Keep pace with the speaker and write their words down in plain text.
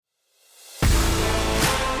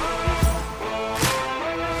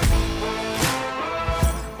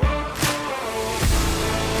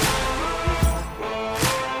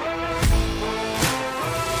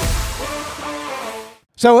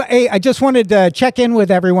So, hey, I just wanted to check in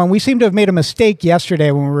with everyone. We seem to have made a mistake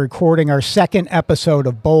yesterday when we were recording our second episode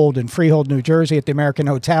of Bold in Freehold, New Jersey at the American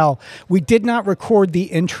Hotel. We did not record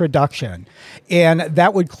the introduction, and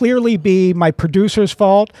that would clearly be my producer's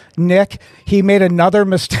fault, Nick. He made another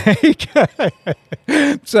mistake.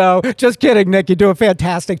 So, just kidding, Nick. You do a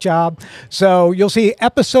fantastic job. So, you'll see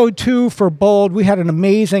episode 2 for Bold. We had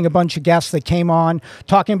a bunch of guests that came on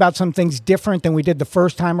talking about some things different than we did the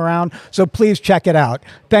first time around. So, please check it out.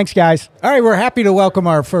 Thanks, guys. All right, we're happy to welcome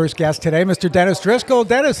our first guest today, Mr. Dennis Driscoll.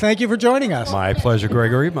 Dennis, thank you for joining us. My pleasure,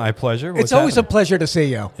 Gregory. My pleasure. It's always a pleasure to see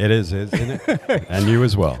you. It is, isn't it? And you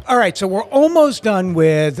as well. All right, so we're almost done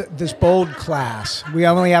with this Bold class. We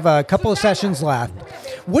only have a couple of sessions left.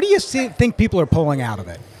 What do you think people are pulling out of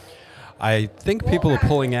it? I think people are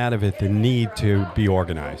pulling out of it the need to be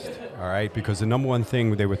organized, all right? Because the number one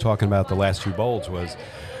thing they were talking about the last two Bolds was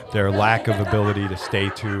their lack of ability to stay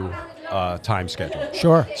to time schedule.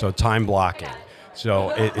 Sure. So time blocking. So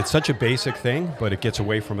it's such a basic thing, but it gets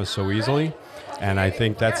away from us so easily. And I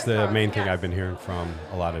think that's the main thing I've been hearing from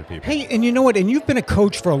a lot of people. Hey, and you know what? And you've been a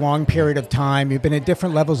coach for a long period of time. You've been at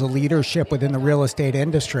different levels of leadership within the real estate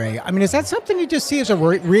industry. I mean, is that something you just see as a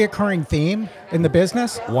reoccurring theme in the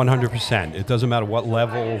business? 100%. It doesn't matter what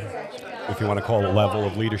level, if you want to call it level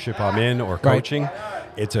of leadership I'm in or coaching. Right.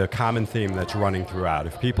 It's a common theme that's running throughout.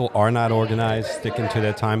 If people are not organized, sticking to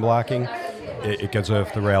their time blocking, it gets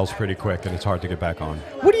off the rails pretty quick and it's hard to get back on.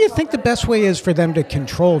 What do you think the best way is for them to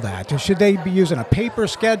control that? Should they be using a paper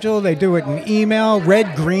schedule? They do it in email,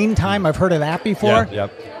 red, green time? I've heard of that before.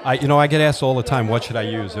 Yep. I get asked all the time, what should I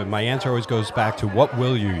use? And my answer always goes back to, what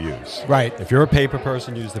will you use? Right. If you're a paper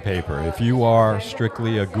person, use the paper. If you are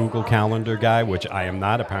strictly a Google Calendar guy, which I am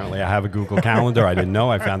not, apparently I have a Google Calendar, I didn't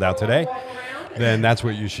know, I found out today, then that's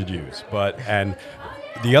what you should use. And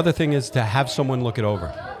the other thing is to have someone look it over,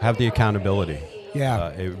 have the accountability. Yeah.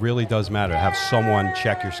 It really does matter. Have someone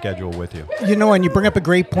check your schedule with you. You know, and you bring up a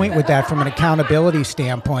great point with that from an accountability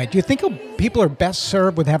standpoint. Do you think people are best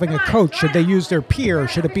served with having a coach? Should they use their peer?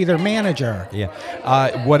 Should it be their manager?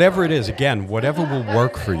 Yeah. Whatever it is, again, whatever will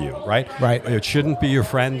work for you, right? Right. It shouldn't be your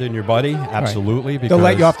friend and your buddy, absolutely. Right. They'll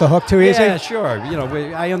let you off the hook too easy? Yeah, sure.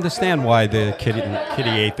 I understand why the kitty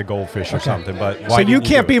ate the goldfish or something, but why so you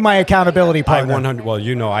can't be my accountability partner?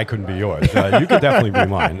 Well, I couldn't be yours. You could definitely be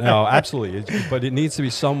mine. No, absolutely. But it needs to be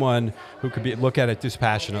someone who could look at it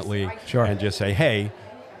dispassionately and just say, hey,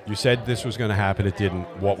 you said this was going to happen, it didn't.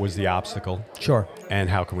 What was the obstacle? Sure. And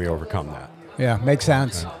how can we overcome that? Yeah, makes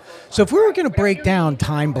sense. So if we were going to break down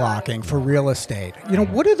time blocking for real estate,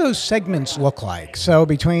 what do those segments look like? So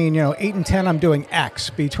between 8 and 10, I'm doing X.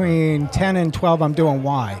 Between 10 and 12, I'm doing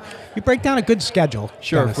Y. You break down a good schedule.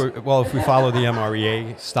 Sure. If we follow the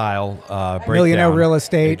MREA style breakdown. Millionaire Real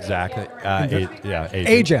Estate. Exactly.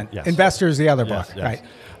 Agent. Yes. Investors, the other book. Yes.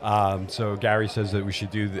 Right. So Gary says that we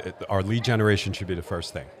should do, our lead generation should be the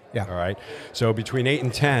first thing. Yeah. All right. So between 8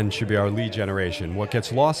 and 10 should be our lead generation. What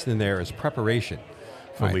gets lost in there is preparation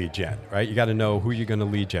for lead gen, right? You got to know who you're going to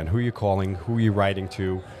lead gen, who you're calling, who you're writing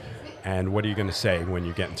to, and what are you going to say when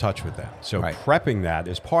you get in touch with them. So prepping that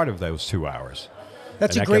is part of those 2 hours.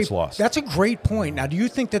 That's a great point. Now, do you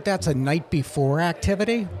think that that's a night before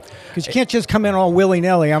activity? Because you can't just come in all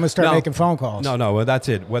willy-nilly, I'm going to start making phone calls. No, well, that's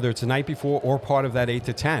it. Whether it's a night before or part of that 8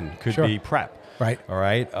 to 10 could be prep. Right. All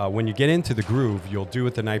right. When you get into the groove, you'll do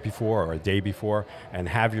it the night before or a day before and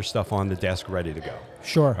have your stuff on the desk ready to go.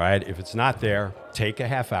 Sure. All right. If it's not there, take a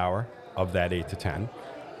half hour of that 8 to 10,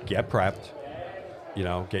 get prepped,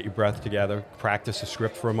 get your breath together, practice a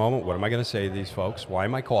script for a moment. What am I going to say to these folks? Why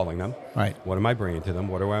am I calling them? Right. What am I bringing to them?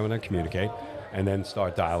 What do I want to communicate? And then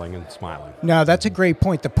start dialing and smiling. No, that's a great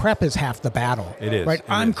point. The prep is half the battle. It is. Right.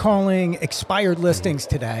 I'm calling expired listings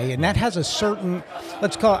today, and that has a certain,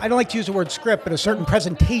 let's call it, I don't like to use the word script, but a certain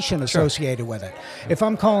presentation associated with it. If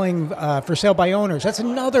I'm calling for sale by owners, that's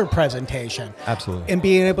another presentation. Absolutely. And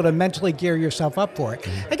being able to mentally gear yourself up for it.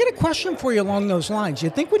 I get a question for you along those lines.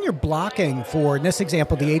 You think when you're blocking for, in this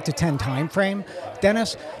example, the 8 to 10 time frame,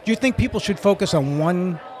 Dennis, do you think people should focus on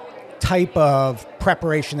one type of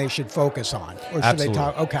preparation they should focus on, or should they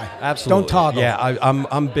talk? Okay, absolutely. Don't toggle. Yeah,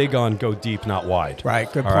 I'm big on go deep, not wide.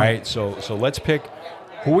 Right. Good point. All right. So let's pick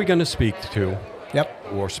who we're going to speak to. Yep.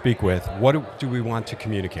 Or speak with. What do we want to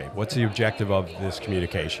communicate? What's the objective of this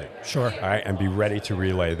communication? Sure. All right, and be ready to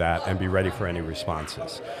relay that, and be ready for any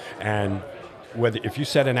responses. And if you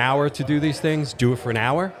set an hour to do these things, do it for an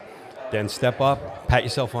hour. Then step up, pat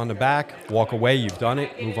yourself on the back, walk away, you've done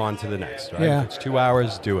it, move on to the next, right? Yeah. If it's 2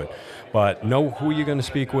 hours, do it. But know who you're going to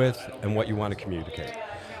speak with and what you want to communicate.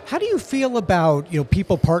 How do you feel about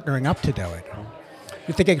people partnering up to do it?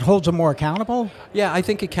 You think it holds them more accountable? Yeah, I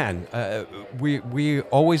think it can. We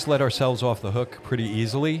always let ourselves off the hook pretty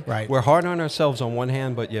easily. Right. We're hard on ourselves on one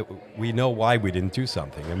hand, but yet we know why we didn't do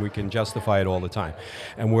something, and we can justify it all the time.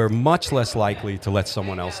 And we're much less likely to let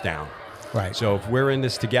someone else down. Right. So if we're in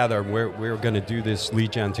this together, we're going to do this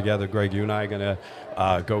lead gen together. Greg, you and I are going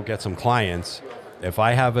to go get some clients. If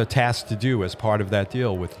I have a task to do as part of that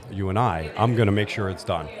deal with you and I'm going to make sure it's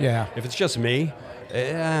done. Yeah. If it's just me,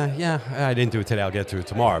 I didn't do it today, I'll get to it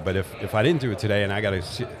tomorrow. But if I didn't do it today and I got to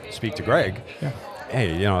speak to Greg,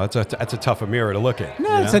 hey, that's a tougher mirror to look at.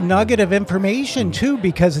 No, it's a nugget of information too,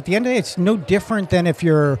 because at the end of the day, it's no different than if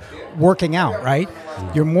you're working out, right?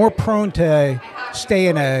 You're more prone to stay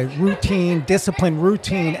in a disciplined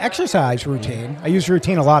routine, exercise routine. I use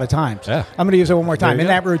routine a lot of times. Yeah. I'm going to use it one more time. There In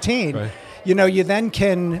you that go. routine, Right. you then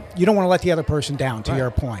you don't want to let the other person down, to your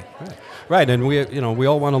point. Right, and we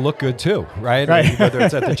all want to look good too, right? Right. Whether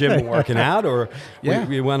it's at the gym and working out, or Yeah.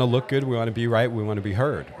 we want to look good, we want to be right, we want to be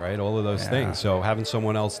heard, right? All of those things. So having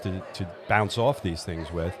someone else to bounce off these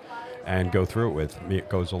things with and go through it with, it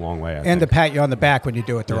goes a long way. I And think. to pat you on the back when you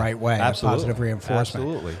do it the right way. Absolutely. Positive reinforcement.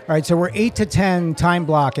 Absolutely. All right, so we're 8 to 10 time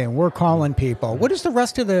blocking. We're calling people. What does the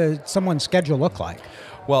rest of someone's schedule look like?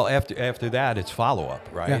 Well, after that, it's follow-up,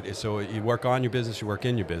 right? Yeah. So you work on your business, you work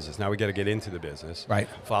in your business. Now we got to get into the business. Right.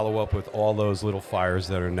 Follow up with all those little fires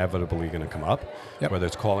that are inevitably going to come up, Yep. whether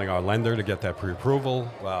it's calling our lender to get that pre-approval,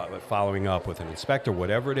 following up with an inspector,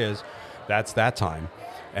 whatever it is, that's that time.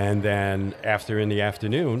 And then in the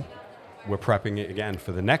afternoon, we're prepping it again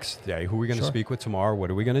for the next day. Who are we going to speak with tomorrow?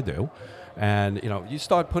 What are we going to do? And, you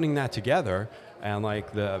start putting that together. And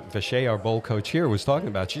like the Vache, our bowl coach here, was talking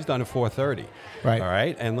about, she's done at 4:30. Right. All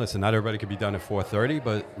right. And listen, not everybody could be done at 4:30,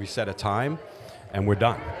 but we set a time, and we're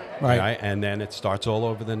done. Right. All right. And then it starts all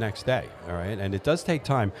over the next day. All right. And it does take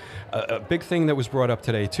time. A big thing that was brought up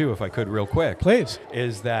today too, if I could, real quick, Please.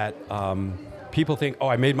 is that people think,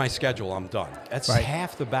 I made my schedule, I'm done. That's Right.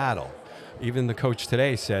 half the battle. Even the coach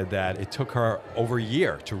today said that it took her over a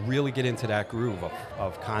year to really get into that groove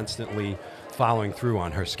of constantly following through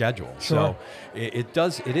on her schedule. Sure. So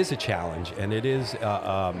it is a challenge, and it is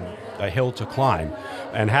a hill to climb.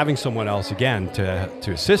 And having someone else, again,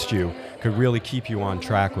 to assist you could really keep you on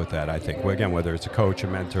track with that, I think. Again, whether it's a coach, a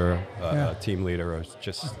mentor, a team leader, or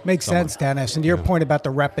just Makes someone. sense, Dennis. And to your point about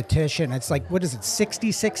the repetition, it's like, what is it,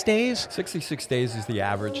 66 days? 66 days is the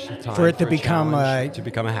average time For it to a become challenge, to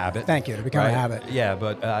become a habit. Thank you, to become a right? habit. Yeah,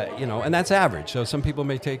 but and that's average. So some people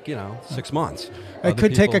may take 6 months. It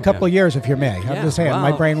could take a couple of years if you're me. I'm Yeah, just saying, my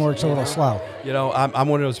well, brain works a little slow. I'm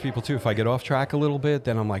one of those people too. If I get off track a little bit,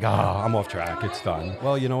 then I'm like, I'm off track. It's done.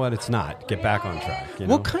 Well, you know what? It's not. Get back on track.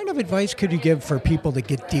 What kind of advice could you give for people that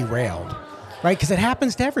get derailed? Right, because it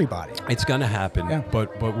happens to everybody. It's going to happen, Yeah.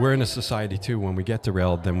 but we're in a society too. When we get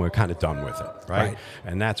derailed, then we're kind of done with it, right? Right.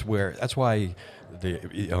 And that's why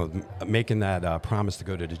making that promise to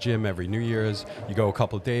go to the gym every New Year's, you go a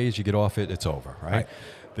couple of days, you get off it, it's over, right?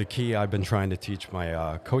 The key I've been trying to teach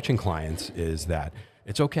my coaching clients is that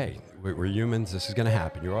it's okay. We're humans. This is going to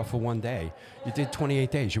happen. You're off for one day. You did 28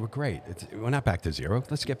 days. You were great. We're not back to zero.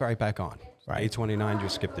 Let's get right back on. Right. Day 29,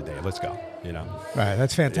 just skip the day. Let's go. Right,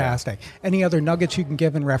 that's fantastic. Any other nuggets you can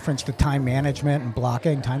give in reference to time management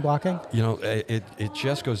and time blocking? It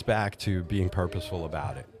just goes back to being purposeful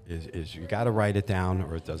about it. Is you got to write it down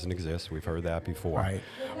or it doesn't exist. We've heard that before. Right.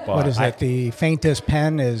 But What is it? The faintest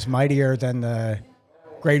pen is mightier than the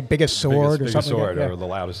biggest sword biggest or something sword like that? or the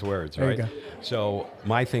loudest words, There you right? go. So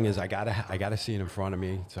my thing is I gotta see it in front of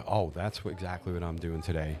me. So that's exactly what I'm doing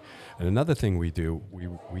today. And another thing we do,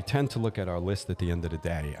 we tend to look at our list at the end of the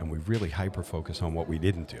day, and we really hyper focus on what we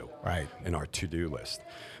didn't do Right. in our to-do list.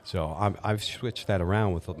 So I've switched that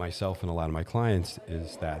around with myself and a lot of my clients.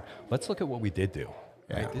 Is that let's look at what we did do.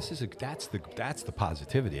 Right? Yeah. That's the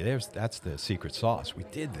positivity. That's the secret sauce. We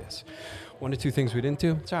did this. One or two things we didn't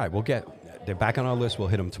do. It's all right. They're back on our list. We'll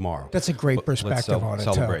hit them tomorrow. That's a great But perspective on let's it,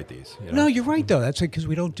 too. celebrate these. No, you're right, though. That's because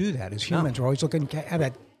we don't do that. As humans, we're always looking at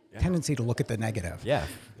that tendency to look at the negative. Yeah.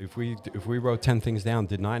 If we wrote 10 things down,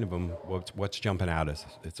 did 9 of them, what's jumping out?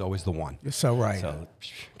 It's always the one. You're so right. So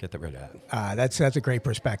get rid of that. That's a great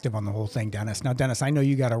perspective on the whole thing, Dennis. Now, Dennis, I know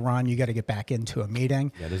you got to run. You got to get back into a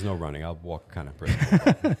meeting. Yeah, there's no running. I'll walk kind of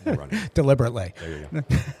briskly. No running. Deliberately. There you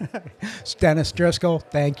go. Dennis Driscoll,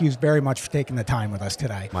 thank you very much for taking the time with us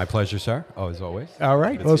today. My pleasure, sir. As always. All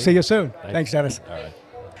right. Good We'll seeing see you soon. Thanks. Thanks, Dennis. All right.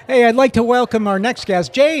 Hey, I'd like to welcome our next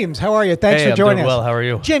guest, James. How are you? Thanks for joining I'm doing us. well. How are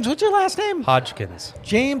you? James, what's your last name? Hodgkins.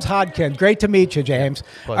 James Hodkin. Great to meet you, James.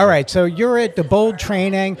 Pleasure. All right, so you're at the Bold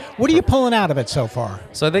training. What are you pulling out of it so far?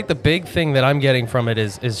 So I think the big thing that I'm getting from it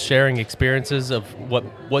is sharing experiences of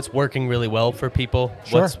what's working really well for people.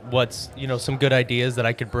 Sure. What's some good ideas that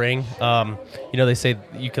I could bring. They say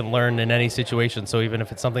you can learn in any situation. So even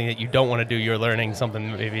if it's something that you don't want to do, you're learning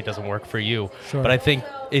something that maybe doesn't work for you. Sure. But I think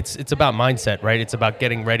it's about mindset, right? It's about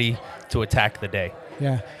getting ready to attack the day.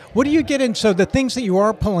 Yeah. What do you get in? So the things that you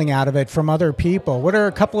are pulling out of it from other people, what are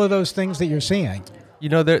a couple of those things that you're seeing?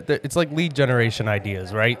 It's like lead generation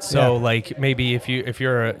ideas, right? So Yeah. like maybe if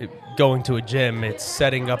you're going to a gym, it's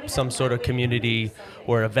setting up some sort of community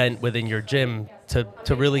or event within your gym to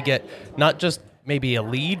really get not just maybe a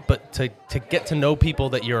lead, but to get to know people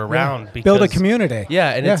that you're around. Yeah. Because, Build a community. Yeah,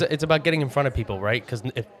 and it's about getting in front of people, right? Because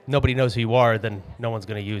if nobody knows who you are, then no one's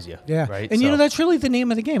going to use you. Yeah. Right. And So- that's really the name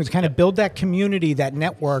of the game. It's kind of build that community, that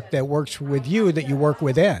network that works with you, that you work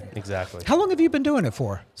within. Exactly. How long have you been doing it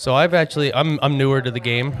for? So I'm newer to the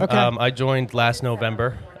game. Okay. I joined last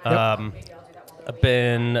November. Yep.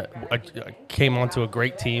 I came onto a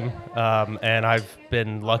great team, and I've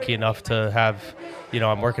been lucky enough to have,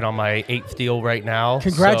 I'm working on my 8th deal right now. So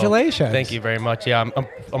Congratulations. thank you very much. Yeah,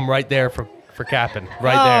 I'm right there for capping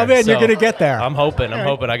right Oh, there. man, you're So gonna get there. I'm hoping.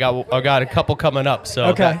 I got a couple coming up, so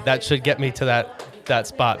Okay. that should get me to that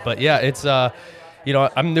spot. But yeah, it's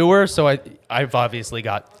I'm newer, so I've obviously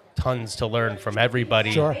got tons to learn from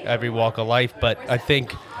everybody, Sure. every walk of life. But I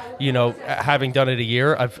think, having done it a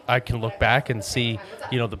year, I can look back and see,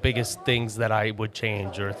 the biggest things that I would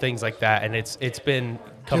change or things like that. And it's been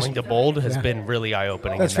coming to Bold has been really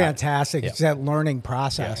eye-opening. That's in that. fantastic. Yeah. It's that learning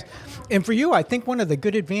process. And for you, I think one of the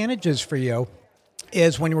good advantages for you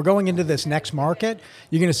is when we're going into this next market,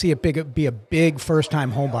 you're going to see be a big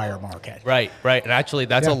first-time homebuyer market. Right. And actually,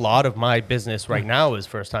 that's Yeah. a lot of my business right now is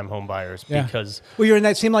first-time home buyers Yeah. because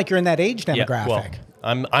Well, seem like you're in that age yeah, demographic.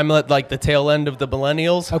 well, I'm at like the tail end of the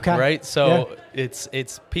millennials. Okay. Right. So it's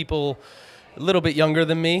people a little bit younger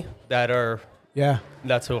than me that are. Yeah.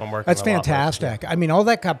 That's who I'm working. That's a lot with. fantastic. I mean, all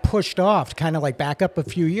that got pushed off, kind of like back up a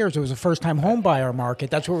few years. It was a first-time home buyer market.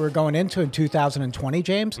 That's what we were going into in 2020,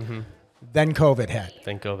 James. Mm-hmm. Then COVID hit.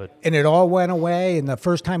 Think of it. And it all went away, and the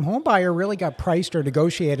first-time home buyer really got priced or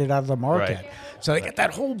negotiated out of the market. Right. So they get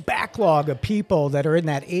that whole backlog of people that are in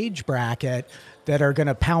that age bracket that are going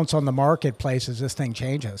to pounce on the marketplace as this thing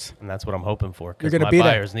changes. And that's what I'm hoping for. You're Because gonna my be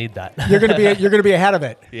there. buyers need that. You're going to be ahead of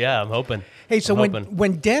it. Yeah, I'm hoping. Hey, so I'm when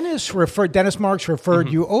hoping. Dennis Marks referred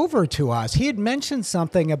you over to us, he had mentioned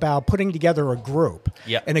something about putting together a group.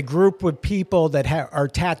 Yeah. And a group with people that are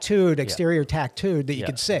tattooed, exterior tattooed, that you Yeah.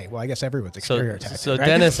 could see. Well, I guess everyone's exterior tattooed. So right?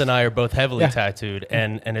 Dennis and I are both heavily Yeah. tattooed,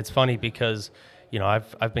 and it's funny because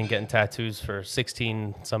I've been getting tattoos for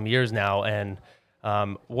 16 some years now, and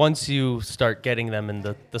once you start getting them in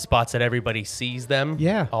the spots that everybody sees them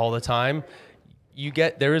Yeah. all the time,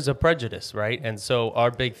 there is a prejudice, right? And so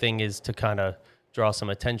our big thing is to kind of draw some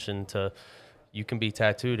attention to you can be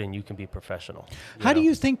tattooed and you can be professional. How do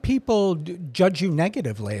you think people judge you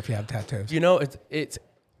negatively if you have tattoos?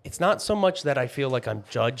 It's not so much that I feel like I'm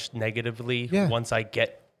judged negatively Yeah. once I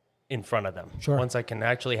get in front of them. Sure. Once I can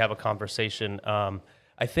actually have a conversation.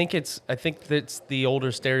 I think that's the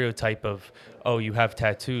older stereotype of, oh, you have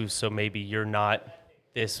tattoos, so maybe you're not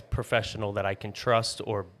this professional that I can trust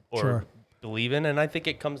or Sure. believe in. And I think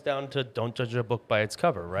it comes down to don't judge a book by its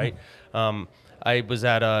cover, right? I was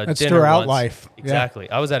at a That's dinner throughout once. life. Yeah. Exactly.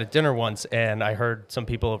 I was at a dinner once, and I heard some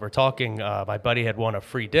people over talking. My buddy had won a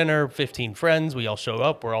free dinner, 15 friends. We all show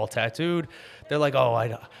up. We're all tattooed. They're like, oh,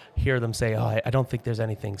 I hear them say, oh, I don't think there's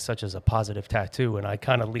anything such as a positive tattoo. And I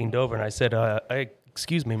kind of leaned over and I said,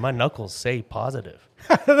 excuse me, my knuckles say positive.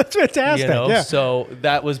 That's fantastic. Yeah. So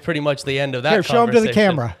that was pretty much the end of that Here, show 'em to the conversation.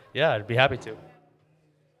 camera. Yeah, I'd be happy to.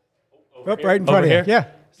 Oh, right in front Over of here? you. Yeah. So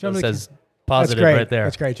it Show 'em the says That's positive great. right there.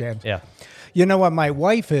 That's great, James. Yeah. You know what? My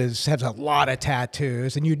wife has a lot of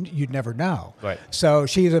tattoos, and you'd never know. Right. So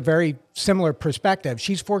she's a very similar perspective.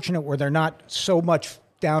 She's fortunate where they're not so much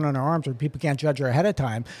down on her arms where people can't judge her ahead of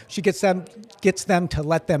time. She gets them to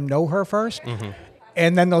let them know her 1st,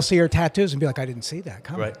 and then they'll see her tattoos and be like, "I didn't see that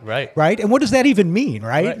coming." Right. Right. And what does that even mean?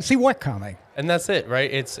 Right. See what coming? And that's it,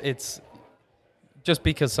 right? It's just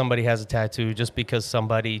because somebody has a tattoo, just because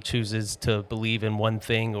somebody chooses to believe in one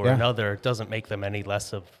thing or Yeah. another, doesn't make them any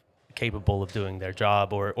less capable of doing their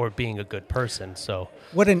job or being a good person. So,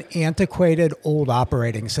 What an antiquated old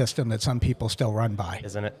operating system that some people still run by.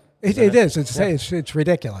 isn't it? It is. It's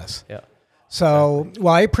ridiculous. Yeah. So,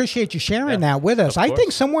 well, I appreciate you sharing that with us. of I course.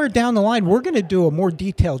 think somewhere down the line, we're going to do a more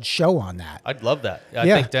detailed show on that. I'd love that. I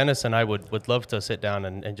Yeah. think Dennis and I would love to sit down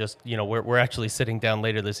and just, we're actually sitting down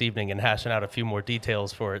later this evening and hashing out a few more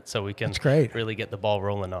details for it so we can great. really get the ball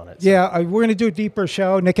rolling on it. So, Yeah, we're going to do a deeper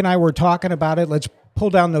show. Nick and I were talking about it. Let's pull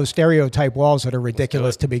down those stereotype walls that are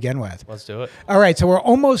ridiculous to begin with. let's do it. All right, so we're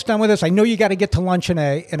almost done with this. I know you got to get to lunch in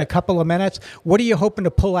a couple of minutes. What are you hoping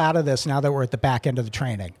to pull out of this now that we're at the back end of the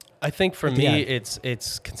training? I think for the me, end.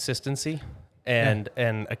 it's consistency and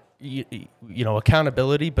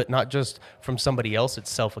accountability, but not just from somebody else.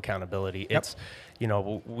 It's self accountability. It's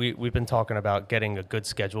we've been talking about getting a good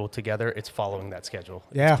schedule together. It's following that schedule.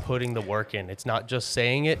 Yeah. It's putting the work in. It's not just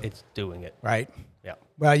saying it. It's doing it. Right. Yeah.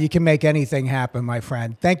 Well, you can make anything happen, my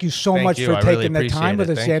friend. Thank you so Thank much you. for I really taking the time appreciate with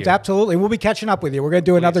it. us, Thank James. you. Absolutely. We'll be catching up with you. We're going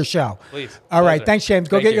to do another show. Please. All right. Pleasure. Thanks, James.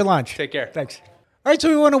 Go Thank get you. your lunch. Take care. Thanks. All right, so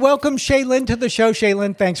we want to welcome Shaylin to the show.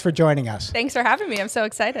 Shaylin, thanks for joining us. Thanks for having me. I'm so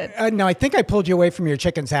excited. No, I think I pulled you away from your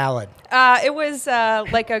chicken salad. It was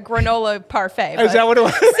like a granola parfait. Is that what it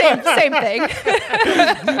was? Same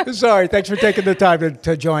thing. Sorry, thanks for taking the time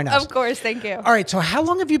to join us. Of course, thank you. All right, so how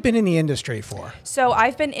long have you been in the industry for? So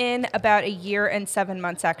I've been in about a year and 7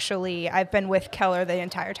 months, actually. I've been with Keller the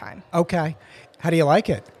entire time. Okay. How do you like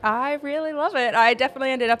it? I really love it. I definitely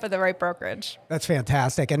ended up at the right brokerage. That's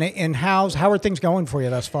fantastic. And how are things going for you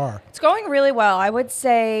thus far? It's going really well. I would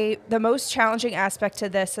say the most challenging aspect to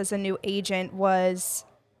this as a new agent was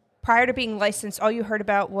prior to being licensed, all you heard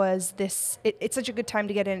about was this, it's such a good time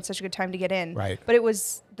to get in, it's such a good time to get in. Right. But it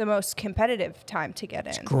was the most competitive time to get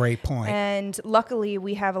in. Great point. And luckily,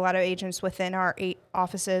 we have a lot of agents within our 8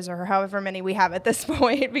 offices or however many we have at this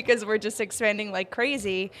point because we're just expanding like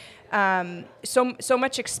crazy. So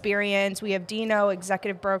much experience. We have Dino,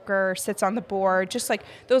 executive broker, sits on the board. Just like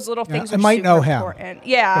those little things I are might super know him. important.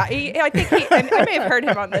 Yeah, I think I may have heard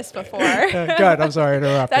him on this before. Good. I'm sorry to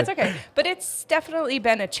interrupt. That's okay. But it's definitely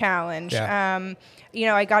been a challenge. Yeah.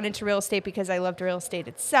 I got into real estate because I loved real estate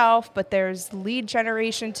itself, but there's lead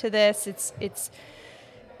generation to this.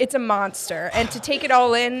 It's a monster. And to take it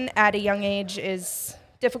all in at a young age is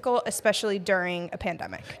difficult, especially during a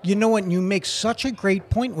pandemic. You know what? You make such a great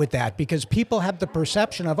point with that because people have the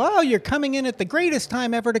perception of, oh, you're coming in at the greatest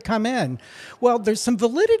time ever to come in. Well, there's some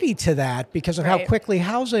validity to that because of how Right. quickly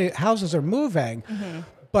houses are moving. Mm-hmm.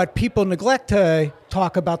 But people neglect to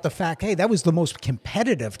talk about the fact, hey, that was the most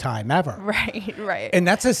competitive time ever. Right. And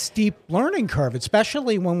that's a steep learning curve,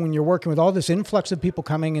 especially when you're working with all this influx of people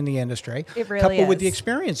coming in the industry, It really coupled with is. the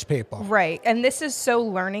experienced people. Right. And this is so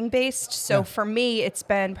learning based. So Yeah. for me, it's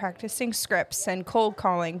been practicing scripts and cold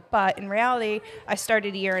calling. But in reality, I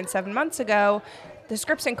started a year and 7 months ago. The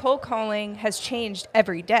scripts and cold calling has changed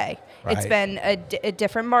every day. It's Right. been a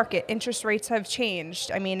different market. Interest rates have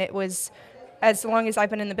changed. I mean, it was, as long as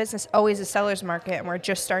I've been in the business, always a seller's market, and we're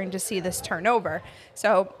just starting to see this turnover.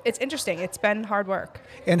 So it's interesting. It's been hard work.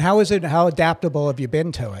 And how adaptable have you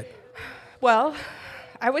been to it? Well,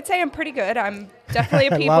 I would say I'm pretty good. I'm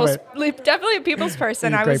definitely a I love definitely a people's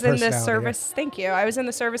person. You have I was great in the personality, service. Thank you. I was in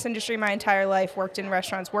the service industry my entire life. Worked in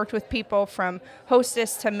restaurants. Worked with people from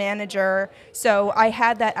hostess to manager. So I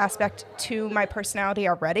had that aspect to my personality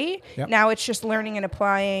already. Yep. Now it's just learning and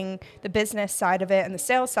applying the business side of it and the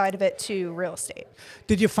sales side of it to real estate.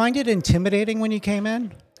 Did you find it intimidating when you came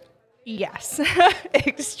in? Yes,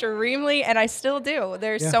 extremely, and I still do.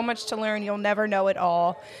 There's Yeah. so much to learn. You'll never know it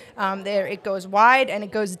all. It goes wide and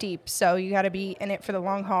it goes deep. So you got to be in it for the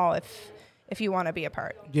long haul if you want to be a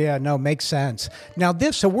part. Yeah, no, makes sense. Now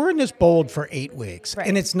so we're in this bold for 8 weeks, Right.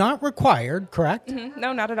 and it's not required, correct?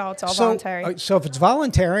 No, not at all. It's all So, voluntary. so if it's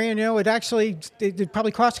voluntary, and it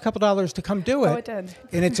probably cost a couple dollars to come do it. Oh, it did.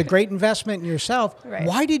 And it's a great investment in yourself. Right.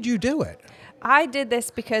 Why did you do it? I did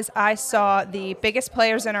this because I saw the biggest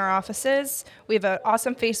players in our offices. We have an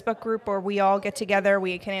awesome Facebook group where we all get together.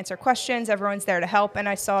 We can answer questions. Everyone's there to help. And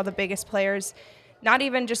I saw the biggest players, not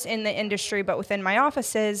even just in the industry, but within my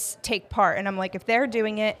offices, take part. And I'm like, if they're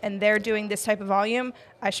doing it and they're doing this type of volume,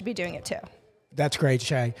 I should be doing it too. That's great,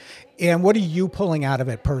 Shay. And what are you pulling out of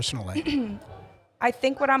it personally? I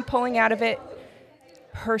think what I'm pulling out of it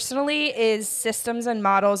personally is systems and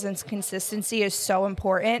models, and consistency is so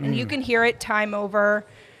important. And you can hear it time over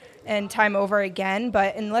and time over again,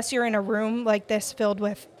 but unless you're in a room like this filled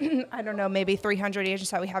with, I don't know, maybe 300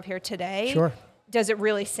 agents that we have here today, Sure. does it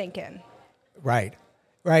really sink in? Right.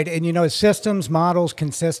 And systems, models,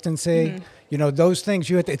 consistency, those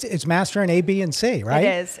things it's mastering A, B, and C, right?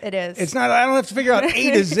 It is. It's not, I don't have to figure out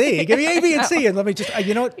A to Z. Give me A, B, and C, and let me just,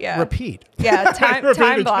 Yeah. repeat. Yeah, time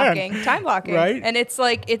Repeat again. time blocking. Right. And it's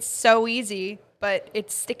so easy, but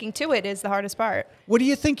it's sticking to it is the hardest part. What do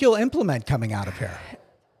you think you'll implement coming out of here?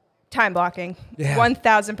 Time blocking. Yeah.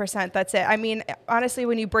 1,000%. That's it. I mean, honestly,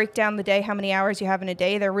 when you break down the day, how many hours you have in a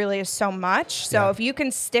day, there really is so much. So Yeah. if you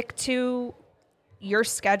can stick to your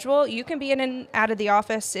schedule, you can be in and out of the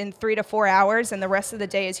office in 3 to 4 hours and the rest of the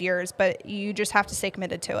day is yours, but you just have to stay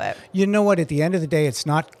committed to it. You know what? At the end of the day, it's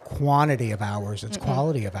not quantity of hours, it's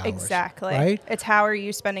quality of hours. Exactly. Right? It's how are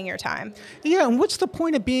you spending your time? Yeah. And what's the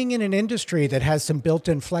point of being in an industry that has some built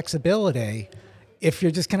in flexibility if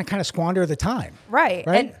you're just going to kind of squander the time? Right.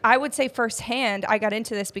 Right? And I would say firsthand, I got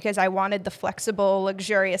into this because I wanted the flexible,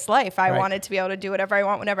 luxurious life. I Right. wanted to be able to do whatever I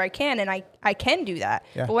want whenever I can, and I can do that.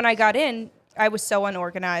 Yeah. But when I got in, I was so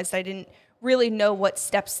unorganized. I didn't really know what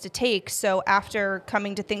steps to take. So after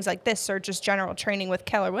coming to things like this or just general training with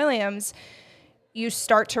Keller Williams, you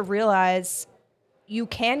start to realize you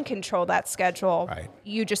can control that schedule. Right.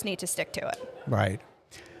 You just need to stick to it. Right.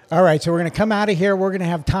 All right. So we're going to come out of here. We're going to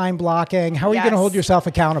have time blocking. How are you going to Yes. hold yourself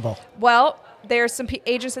accountable? Well, there's some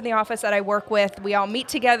agents in the office that I work with. We all meet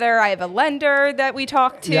together. I have a lender that we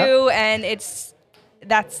talk to, Yep. and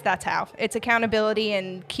that's how. It's accountability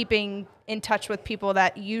and keeping in touch with people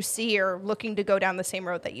that you see are looking to go down the same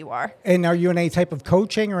road that you are. And are you in any type of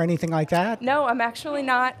coaching or anything like that? No, I'm actually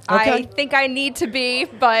not. Okay. I think I need to be,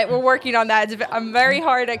 but we're working on that. I'm very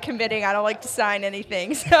hard at committing. I don't like to sign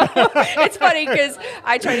anything. So it's funny because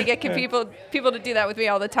I try to get people to do that with me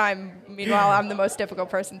all the time. Meanwhile, I'm the most difficult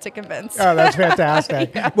person to convince. Oh, that's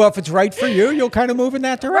fantastic. Well, if it's right for you, you'll kind of move in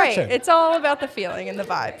that Right. direction. It's all about the feeling and the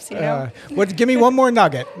vibes, you know? Give me one more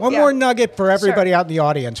nugget. One Yeah. more nugget for everybody out in the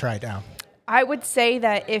audience right now. I would say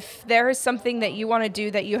that if there is something that you want to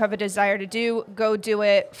do, that you have a desire to do, go do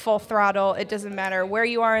it full throttle. It doesn't matter where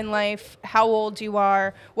you are in life, how old you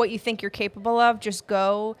are, what you think you're capable of. Just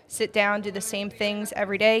go, sit down, do the same things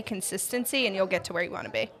every day, consistency, and you'll get to where you want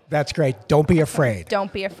to be. That's great. Don't be afraid.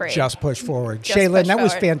 Don't be afraid. Just push forward. Just Shaylin, push that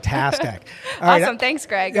was forward. fantastic. All right. Awesome. Thanks,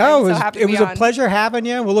 Greg. Oh, I'm so happy to it be was a on. pleasure having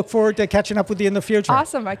you. We'll look forward to catching up with you in the future.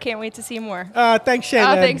 Awesome. I can't wait to see more. Thanks,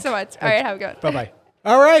 Shaylin. Thanks so much. All right, have a good one. Bye-bye.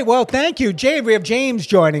 All right. Well, thank you, James. We have James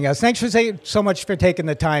joining us. Thanks so much for taking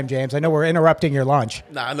the time, James. I know we're interrupting your lunch.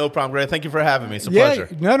 Nah, no problem, Greg. Thank you for having me. It's a pleasure.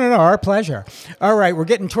 No, our pleasure. All right, we're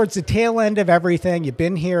getting towards the tail end of everything. You've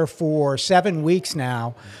been here for 7 weeks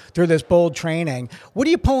now through this bold training. What are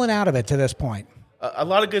you pulling out of it to this point? A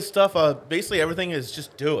lot of good stuff. Basically, everything is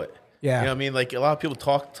just do it. Yeah. You know what I mean? Like, a lot of people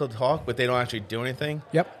talk, but they don't actually do anything.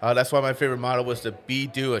 Yep. That's why my favorite motto was to be,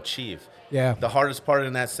 do, achieve. Yeah. The hardest part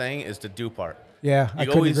in that saying is the do part. Yeah, I You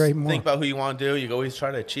couldn't always agree more. think about who you want to do. You always try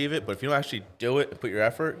to achieve it. But if you don't actually do it and put your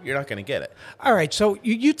effort, you're not going to get it. All right, so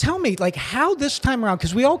you tell me, like, how this time around,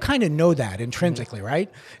 because we all kind of know that intrinsically, right?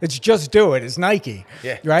 It's just do it. It's Nike,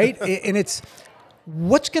 Yeah. right? And it's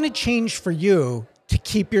what's going to change for you to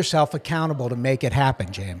keep yourself accountable to make it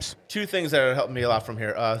happen, James? Two things that are helping me a lot from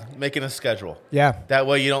here. Making a schedule. Yeah. That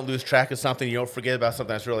way you don't lose track of something. You don't forget about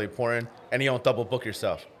something that's really important. And you don't double book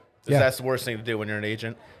yourself. Because Yeah. that's the worst thing to do when you're an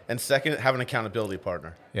agent. And second, have an accountability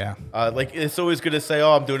partner. Yeah. Like, it's always good to say,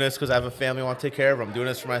 oh, I'm doing this because I have a family I want to take care of. I'm doing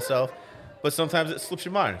this for myself. But sometimes it slips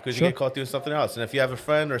your mind because Sure. you get caught doing something else. And if you have a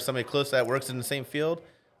friend or somebody close that works in the same field,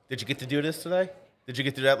 did you get to do this today? Did you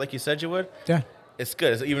get to do that like you said you would? Yeah. It's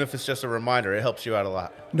good. Even if it's just a reminder, it helps you out a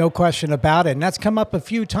lot. No question about it. And that's come up a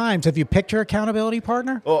few times. Have you picked your accountability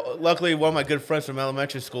partner? Well, luckily, one of my good friends from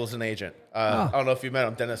elementary school is an agent. I don't know if you met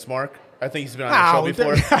him, Dennis Mark. I think he's been on your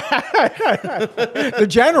show before. The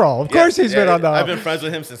general. Of course he's been on the... I've been friends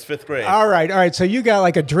with him since 5th grade. All right. So you got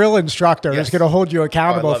like a drill instructor who's Yes. going to hold you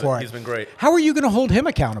accountable Oh, I love for it. it. He's been great. How are you going to hold him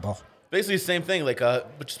accountable? Basically, the same thing,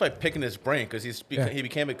 but just by picking his brain, because Yeah. he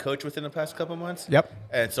became a coach within the past couple months. Yep.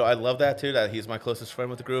 And so I love that, too, that he's my closest friend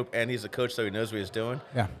with the group, and he's a coach, so he knows what he's doing.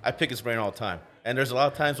 Yeah. I pick his brain all the time. And there's a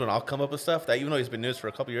lot of times when I'll come up with stuff that, even though he's been doing this for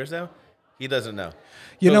a couple years now, he doesn't know.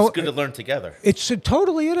 You So know, it's good to learn together.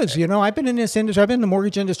 Totally it is. You know, I've been in this industry. I've been in the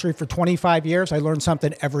mortgage industry for 25 years. I learn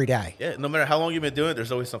something every day. Yeah, no matter how long you've been doing it,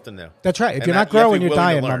 there's always something new. That's right. If And you're not that- you have to growing, be you're willing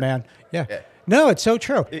to dying, my learn. man. Yeah. Yeah. No, it's so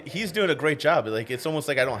true. He's doing a great job. Like, it's almost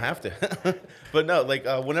like I don't have to. But no,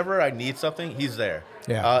 whenever I need something, he's there.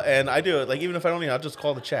 Yeah. And I do it. Like, even if I don't need, I'll just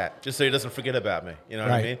call the chat just so he doesn't forget about me. You know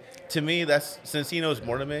what I Right. mean? To me, since he knows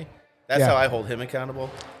more than me, that's Yeah. how I hold him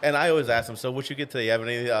accountable. And I always ask him, so what you get today? You have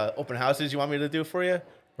any open houses you want me to do for you?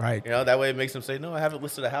 Right. You know, that way it makes him say, no, I haven't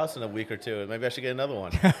listed a house in a week or two. Maybe I should get another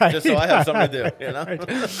one. Just so I have something to do, you know?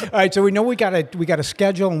 All right. So we know we got a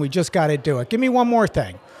schedule and we just got to do it. Give me one more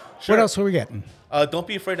thing. Sure. What else are we getting? Don't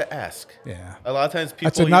be afraid to ask. Yeah. A lot of times people...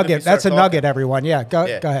 That's a even if you nugget. That's a start talking- nugget, everyone. Yeah. Go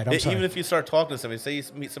ahead. I'm sorry. Even if you start talking to somebody, say you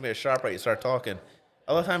meet somebody at ShopRite, you start talking.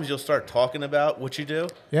 A lot of times you'll start talking about what you do.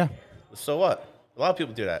 Yeah. So what? A lot of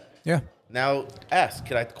people do that. Yeah. Now ask,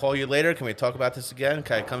 can I call you later? Can we talk about this again?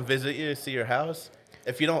 Can I come visit you, see your house?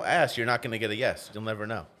 If you don't ask, you're not going to get a yes. You'll never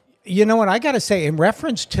know. You know what? I got to say, in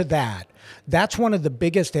reference to that, that's one of the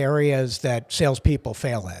biggest areas that salespeople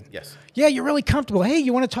fail in. Yes. Yeah, you're really comfortable. Hey,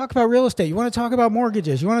 you want to talk about real estate? You want to talk about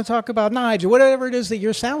mortgages? You want to talk about knives or whatever it is that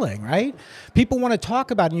you're selling, right? People want to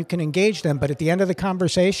talk about it and you can engage them, but at the end of the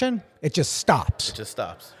conversation, it just stops. It just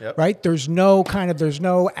stops. Yep. Right? There's no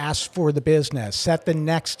ask for the business. Set the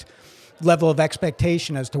next level of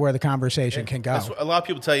expectation as to where the conversation can go. A lot of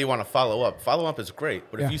people tell you want to follow up. Follow up is great,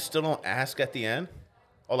 but Yeah. if you still don't ask at the end,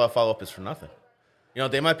 all that follow up is for nothing. You know,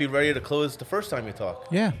 they might be ready to close the first time you talk,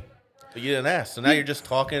 Yeah. but you didn't ask. So now you're just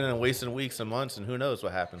talking and wasting weeks and months, and who knows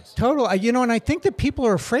what happens. Total. And I think that people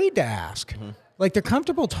are afraid to ask. Like they're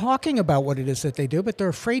comfortable talking about what it is that they do, but they're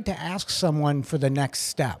afraid to ask someone for the next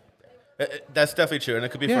step. That's definitely true, and it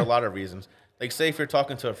could be Yeah. for a lot of reasons. Like, say if you're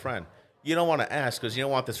talking to a friend, you don't want to ask because you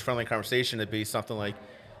don't want this friendly conversation to be something like,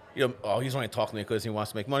 oh, he's only talking to me because he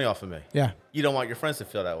wants to make money off of me. Yeah. You don't want your friends to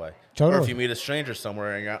feel that way. Or Totally. if you meet a stranger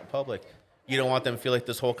somewhere and you're out in public, you don't want them to feel like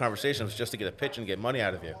this whole conversation was just to get a pitch and get money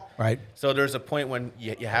out of you. Right. So there's a point when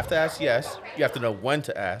you have to ask yes. You have to know when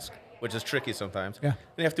to ask, which is tricky sometimes. Yeah. And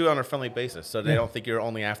you have to do it on a friendly basis so they don't think you're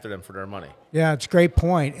only after them for their money. Yeah, it's a great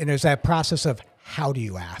point. And there's that process of how do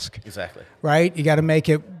you ask? Exactly. Right? You got to make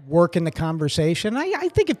it work in the conversation. I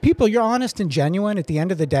think if you're honest and genuine at the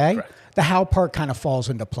end of the day, Correct. the how part kind of falls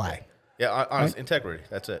into play. Yeah, honest, integrity.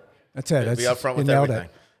 That's it. That's it. Be upfront with you nailed everything.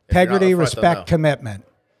 it. If you're not Integrity, upfront, they'll respect, know. commitment.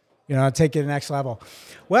 Take you to the next level.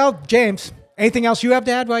 Well, James, anything else you have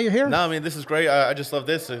to add while you're here? No, I mean, this is great. I just love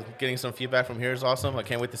this. Getting some feedback from here is awesome. I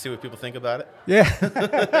can't wait to see what people think about it. Yeah.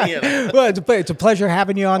 Yeah. Well, it's a pleasure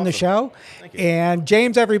having you on the show. Thank you. And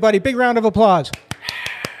James, everybody, big round of applause.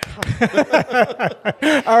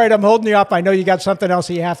 All right, I'm holding you up. I know you got something else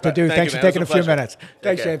you have to do. Thank Thanks you, for man. taking a It was a few pleasure. minutes. Take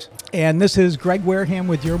Thanks, care. James. And this is Greg Wareham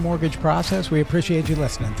with Your Mortgage Process. We appreciate you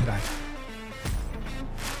listening today.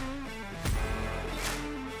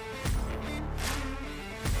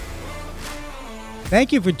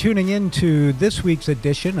 Thank you for tuning in to this week's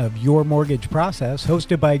edition of Your Mortgage Process,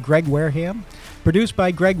 hosted by Greg Wareham, produced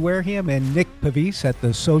by Greg Wareham and Nick Pavis at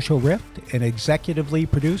The Social Rift, and executively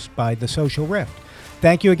produced by The Social Rift.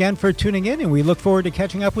 Thank you again for tuning in, and we look forward to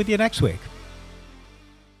catching up with you next week.